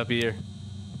nothing up here.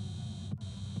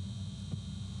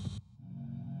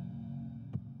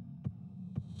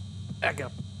 I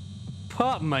gotta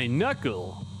pop my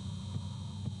knuckle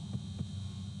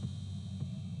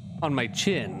on my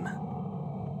chin.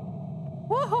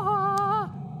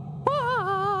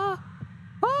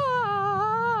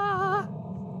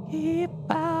 Keep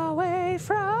away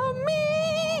from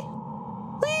me.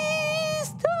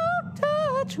 Please don't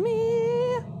touch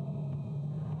me.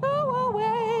 Go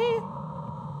away.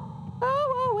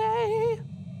 Go away.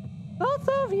 Both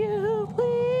of you,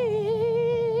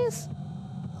 please.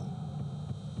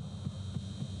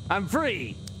 I'm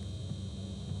free.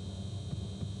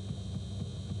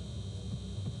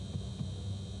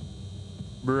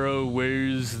 Bro,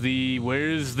 where's the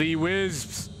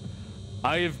wisps?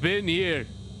 I have been here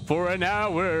for an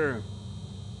hour.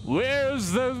 Where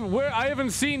I haven't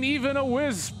seen even a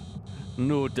wisp.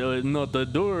 Not a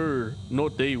door,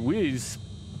 not a wisp.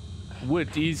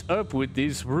 What is up with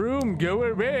this room? Go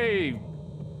away.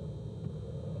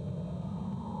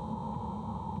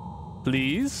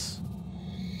 Please?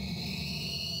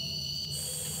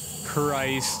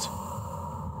 Christ.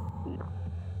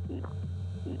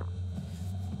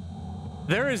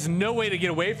 There is no way to get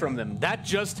away from them. That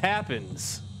just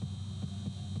happens.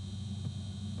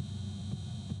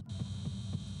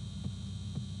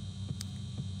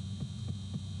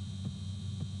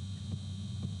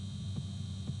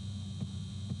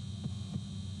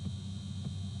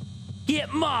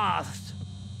 Get mothed!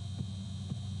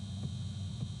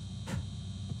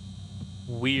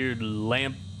 Weird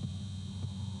lamp.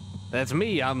 That's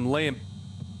me, I'm lamp.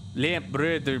 Lamp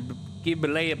brother. Keep a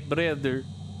lamp brother.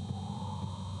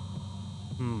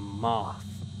 Moth.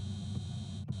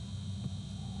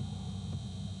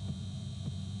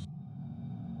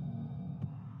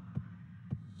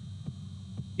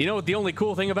 You know what the only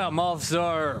cool thing about moths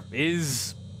are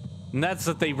is, and that's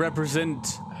that they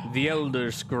represent the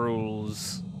Elder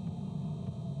Scrolls.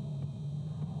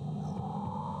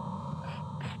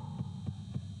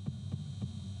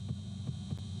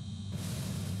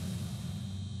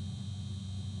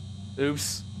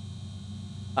 Oops.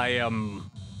 I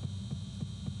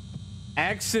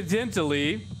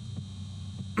accidentally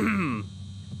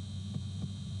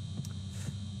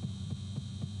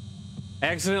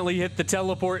accidentally hit the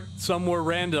teleport somewhere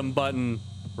random button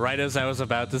right as I was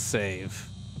about to save.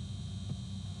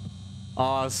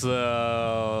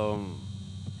 Awesome.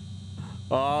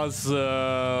 Awesome.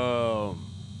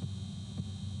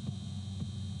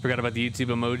 Forgot about the YouTube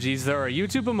emojis. There are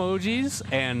YouTube emojis,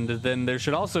 and then there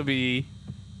should also be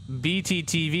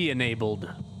BTTV enabled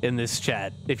in this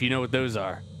chat, if you know what those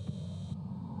are.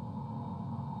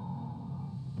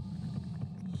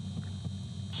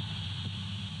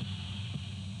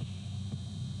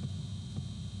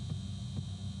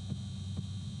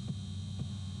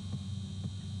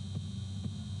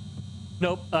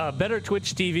 Nope, better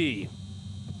Twitch TV.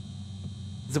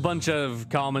 It's a bunch of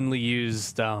commonly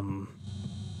used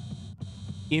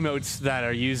emotes that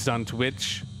are used on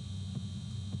Twitch,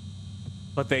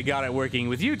 but they got it working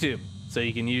with YouTube. So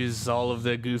you can use all of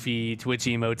the goofy Twitch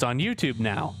emotes on YouTube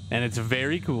now, and it's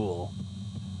very cool.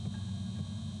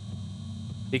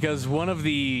 Because one of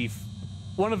the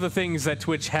things that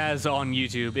Twitch has on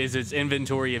YouTube is its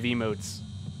inventory of emotes.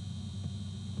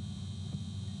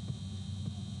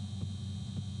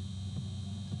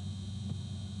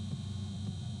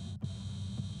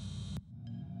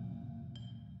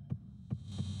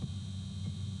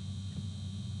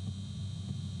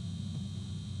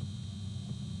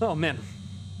 Oh man,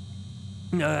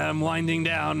 I'm winding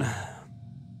down.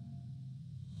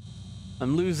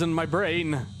 I'm losing my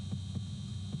brain.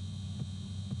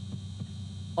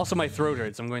 Also, my throat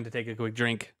hurts. I'm going to take a quick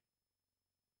drink.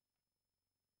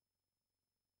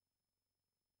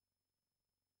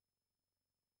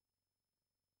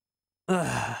 All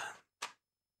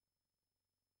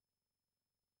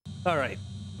right.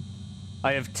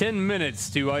 I have 10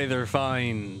 minutes to either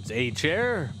find a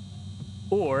chair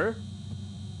or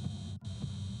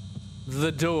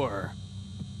the door.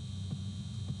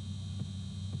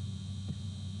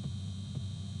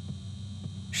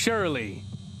 Surely,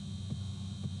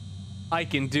 I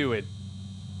can do it.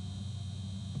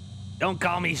 Don't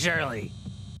call me Shirley.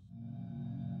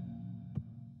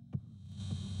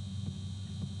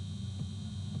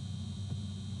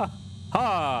 Ha!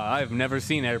 I've never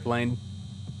seen Airplane.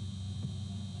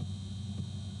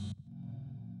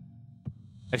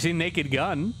 I've seen Naked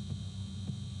Gun.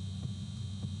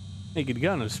 Naked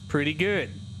Gun is pretty good.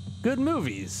 Good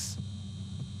movies.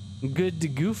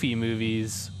 Good goofy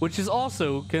movies. Which is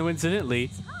also,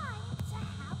 coincidentally,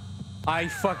 I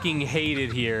fucking hate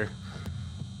it here.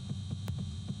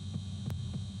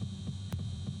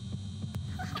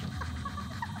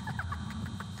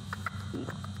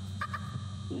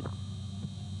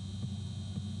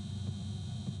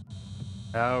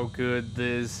 How could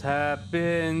this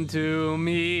happen to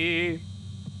me?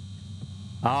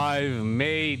 I've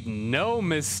made no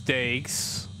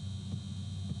mistakes.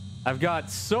 I've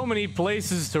got so many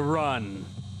places to run.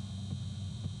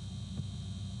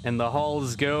 And the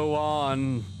halls go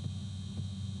on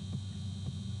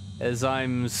as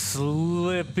I'm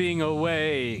slipping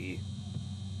away.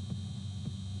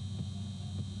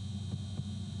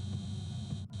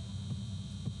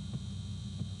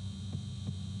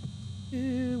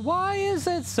 Why is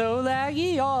it so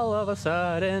laggy all of a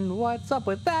sudden? What's up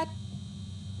with that?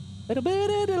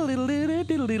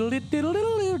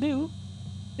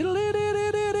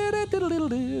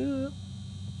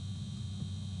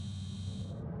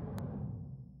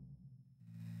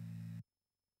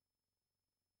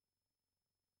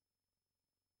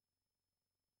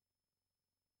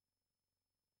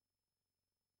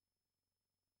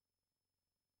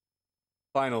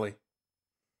 Finally.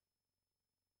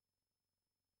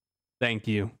 Thank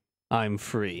you. I'm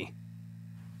free.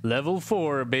 Level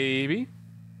 4, baby.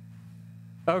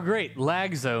 Oh, great.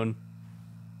 Lag zone.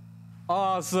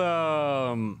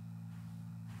 Awesome.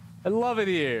 I love it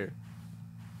here.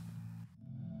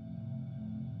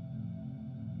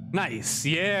 Nice.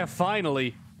 Yeah,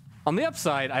 finally. On the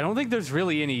upside, I don't think there's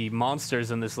really any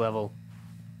monsters in this level.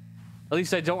 At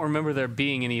least I don't remember there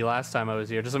being any last time I was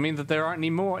here. Doesn't mean that there aren't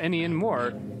any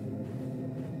anymore.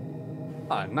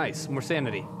 Ah, nice. More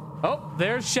sanity. Oh,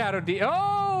 there's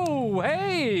Oh,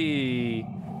 hey!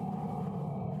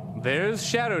 There's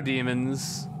Shadow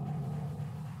Demons.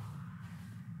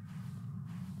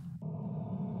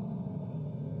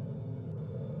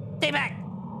 Stay back!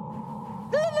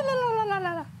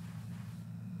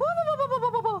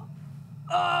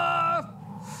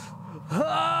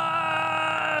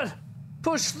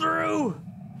 Push through!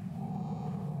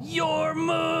 Your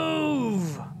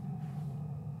move!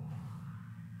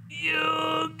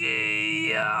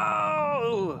 Yu-Gi-Oh!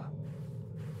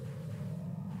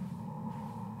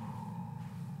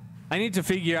 I need to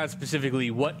figure out specifically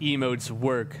what emotes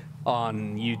work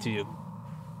on YouTube.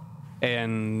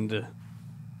 And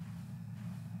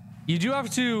you do have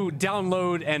to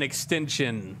download an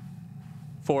extension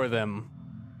for them.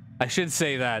 I should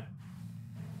say that.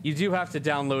 You do have to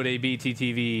download a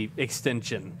BTTV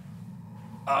extension.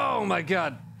 Oh my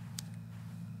god.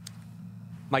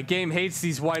 My game hates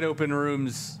these wide open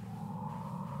rooms.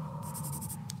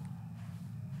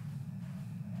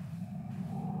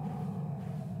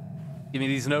 Give me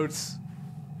these notes.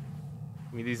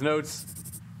 Give me these notes.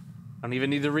 I don't even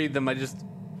need to read them. I just...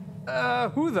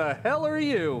 who the hell are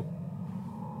you?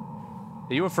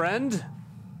 Are you a friend?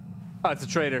 Oh, it's a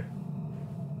traitor.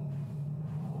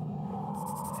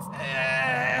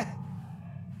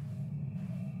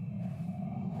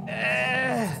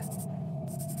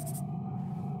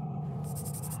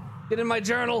 Get in my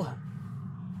journal.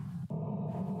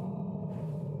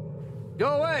 Go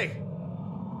away.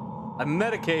 I'm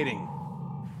medicating.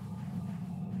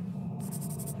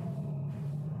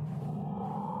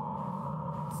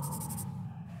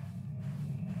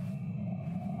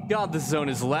 God, this zone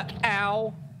is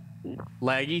ow.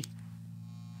 Laggy.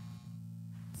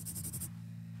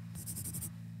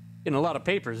 Getting a lot of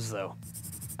papers, though.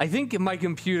 I think my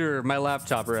computer, my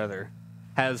laptop rather,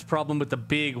 has problem with the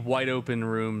big wide open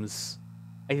rooms.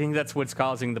 I think that's what's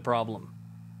causing the problem.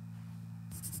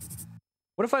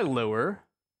 What if I lower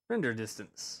render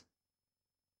distance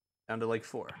down to like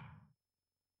 4?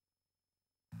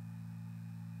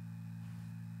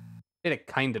 Get it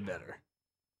kind of better.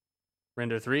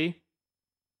 Render 3.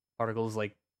 Particles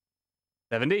like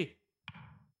 70.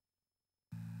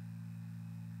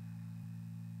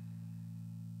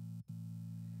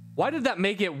 Why did that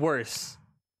make it worse?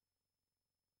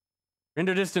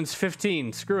 Render distance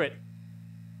 15. Screw it.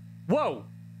 Whoa!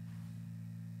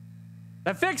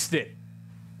 That fixed it!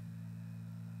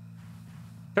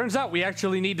 Turns out we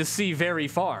actually need to see very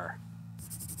far.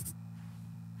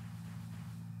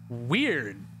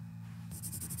 Weird.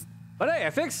 But hey,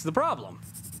 I fixed the problem.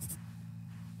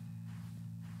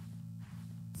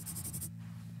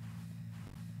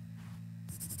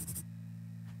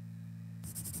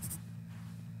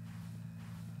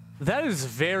 That is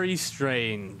very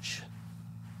strange.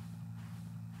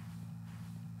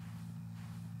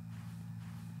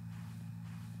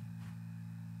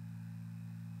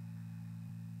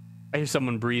 I hear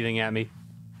someone breathing at me.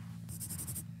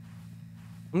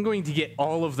 I'm going to get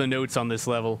all of the notes on this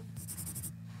level.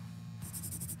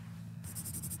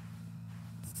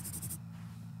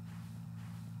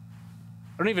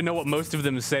 I don't even know what most of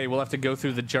them say. We'll have to go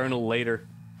through the journal later.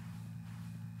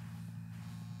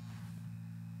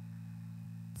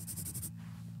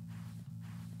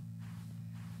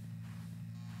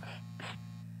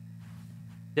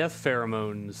 Death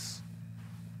pheromones.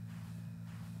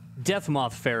 Death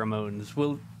moth pheromones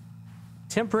will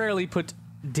temporarily put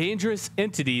dangerous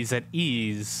entities at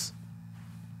ease.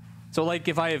 So, like,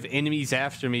 if I have enemies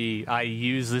after me, I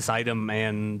use this item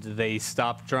and they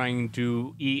stop trying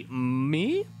to eat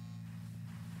me?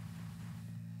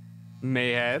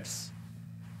 Mayhaps.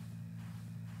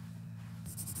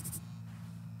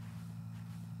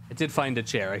 I did find a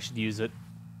chair. I should use it.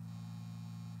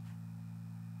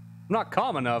 I'm not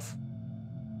calm enough.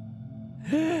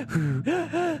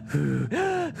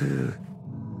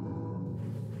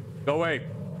 Go away.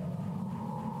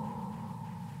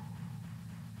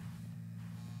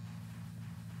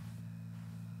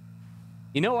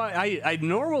 You know, I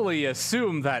normally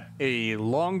assume that a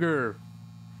longer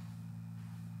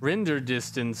render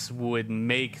distance would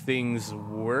make things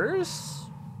worse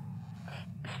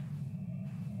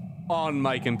on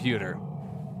my computer,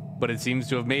 but it seems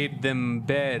to have made them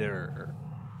better.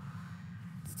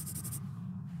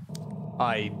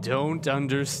 I don't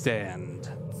understand.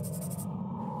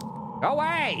 Go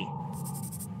away!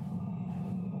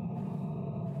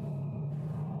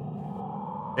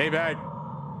 Hey, bad.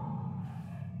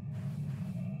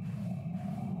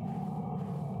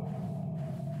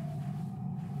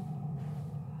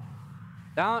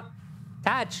 Don't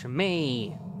touch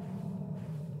me.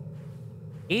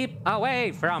 Keep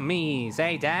away from me,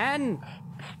 Satan.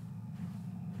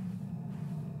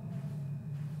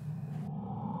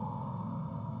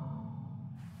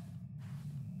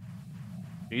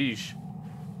 Sheesh.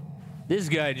 This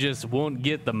guy just won't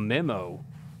get the memo.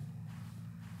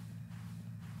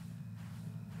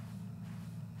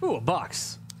 Ooh, a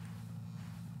box.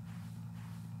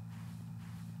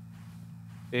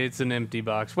 It's an empty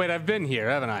box. Wait, I've been here,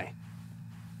 haven't I?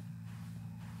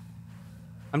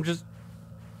 I'm just...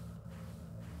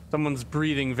 Someone's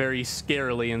breathing very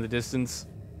scarily in the distance.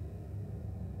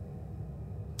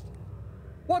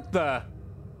 What the...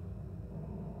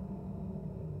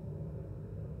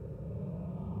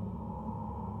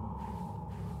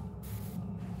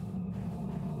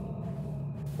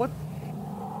 What?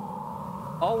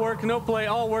 All work, no play.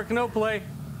 All work, no play.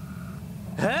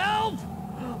 Help!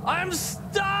 I'm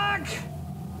stuck!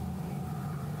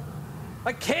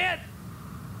 I can't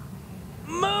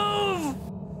move!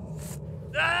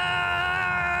 Ah!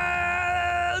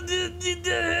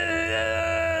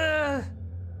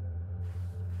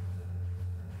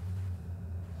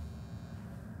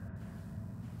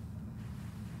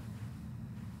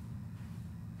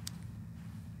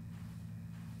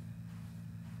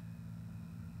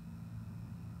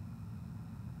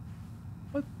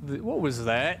 What was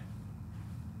that?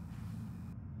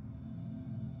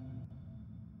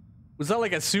 Was that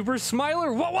like a super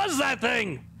smiler? What was that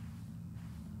thing?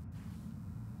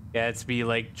 Gatsby,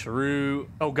 like true.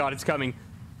 Oh god, it's coming.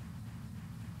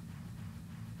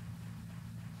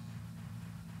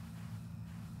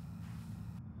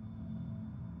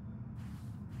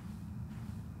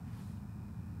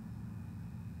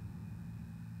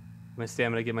 My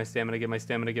stamina, get my stamina, get my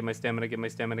stamina, get my stamina, get my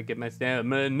stamina, get my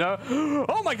stamina.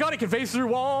 Oh my god, it can phase through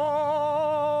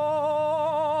walls!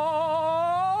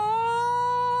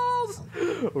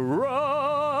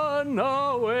 Run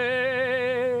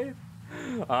away!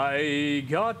 I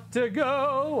got to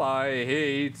go. I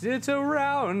hate it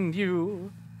around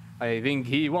you. I think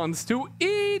he wants to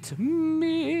eat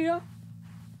me.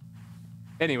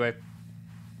 Anyway.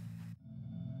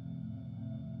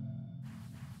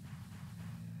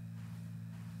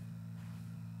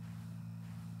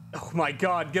 Oh my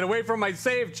god, get away from my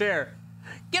save chair!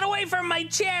 Get away from my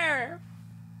chair!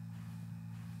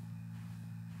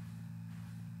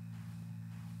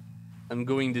 I'm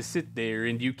going to sit there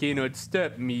and you cannot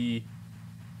stop me.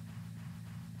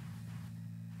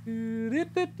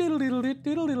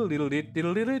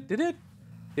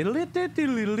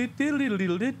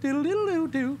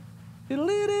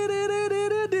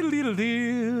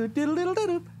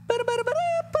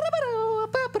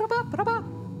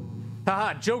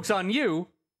 Haha, joke's on you.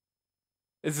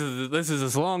 This is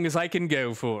as long as I can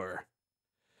go for.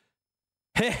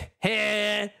 Heh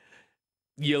heh.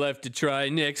 You'll have to try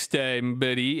next time,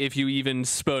 buddy, if you even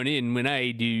spawn in when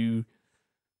I do.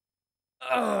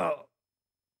 Oh.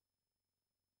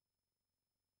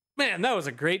 Man, that was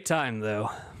a great time, though.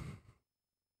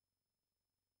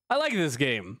 I like this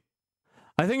game.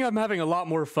 I think I'm having a lot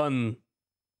more fun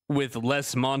with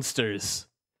less monsters.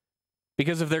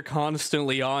 Because if they're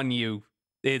constantly on you,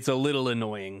 it's a little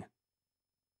annoying.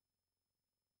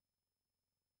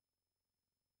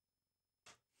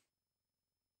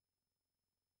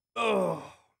 Oh.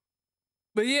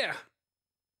 But yeah.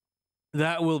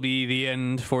 That will be the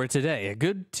end for today. A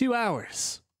good 2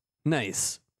 hours.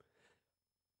 Nice.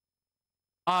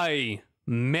 I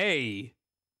may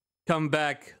come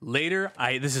back later.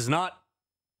 This is not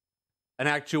an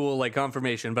actual like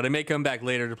confirmation, but I may come back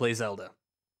later to play Zelda.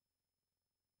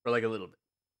 For like a little bit.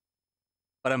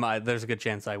 But there's a good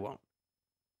chance I won't.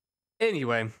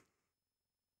 Anyway.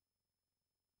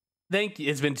 Thank you.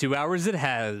 It's been 2 hours. It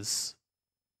has.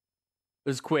 It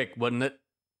was quick, wasn't it?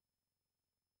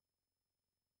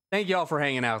 Thank you all for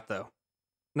hanging out, though.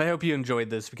 And I hope you enjoyed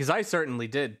this, because I certainly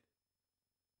did.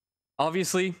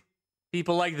 Obviously,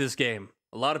 people like this game.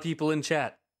 A lot of people in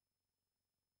chat.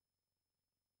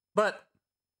 But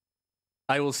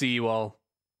I will see you all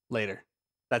later.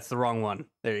 That's the wrong one.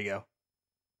 There you go.